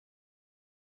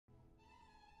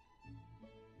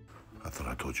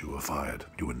thought I told you were fired.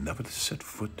 You were never to set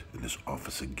foot in this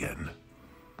office again.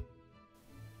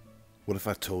 What if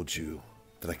I told you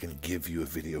that I can give you a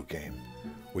video game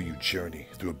where you journey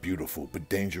through a beautiful but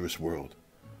dangerous world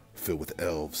filled with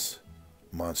elves,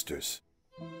 monsters,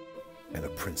 and a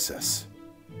princess?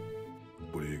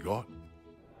 What do you got?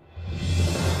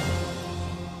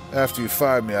 After you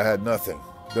fired me, I had nothing.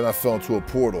 Then I fell into a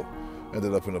portal,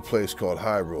 ended up in a place called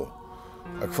Hyrule.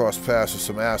 I crossed paths with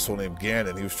some asshole named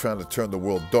Ganon. He was trying to turn the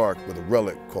world dark with a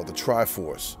relic called the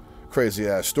Triforce. Crazy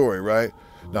ass story, right?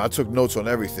 Now I took notes on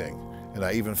everything, and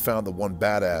I even found the one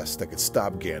badass that could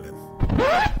stop Ganon.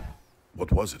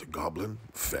 What was it, a goblin?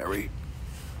 Fairy?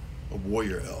 A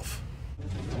warrior elf.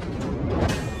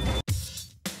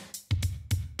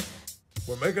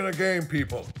 We're making a game,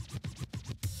 people.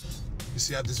 You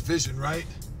see, I have this vision, right?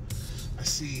 I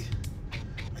see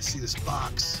this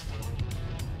box.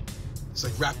 It's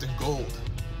like wrapped in gold.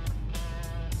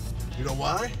 You know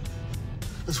why?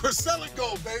 Because we're selling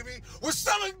gold, baby! We're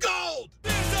selling gold!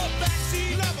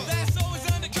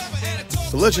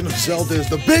 The Legend of Zelda is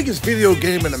the biggest video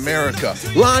game in America.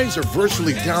 Lines are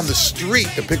virtually down the street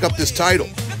to pick up this title.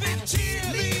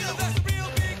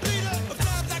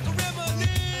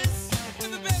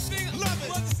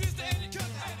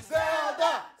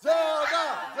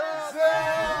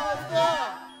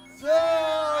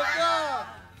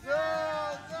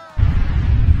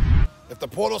 If the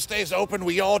portal stays open,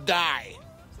 we all die.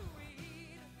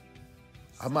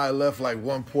 I might have left like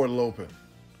one portal open.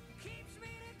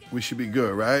 We should be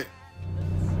good, right?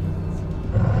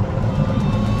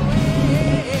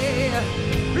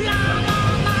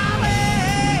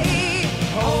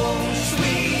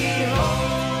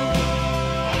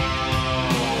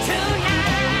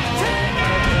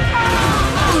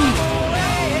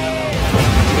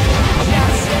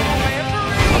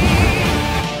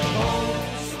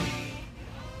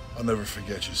 I'll never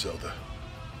forget you, Zelda.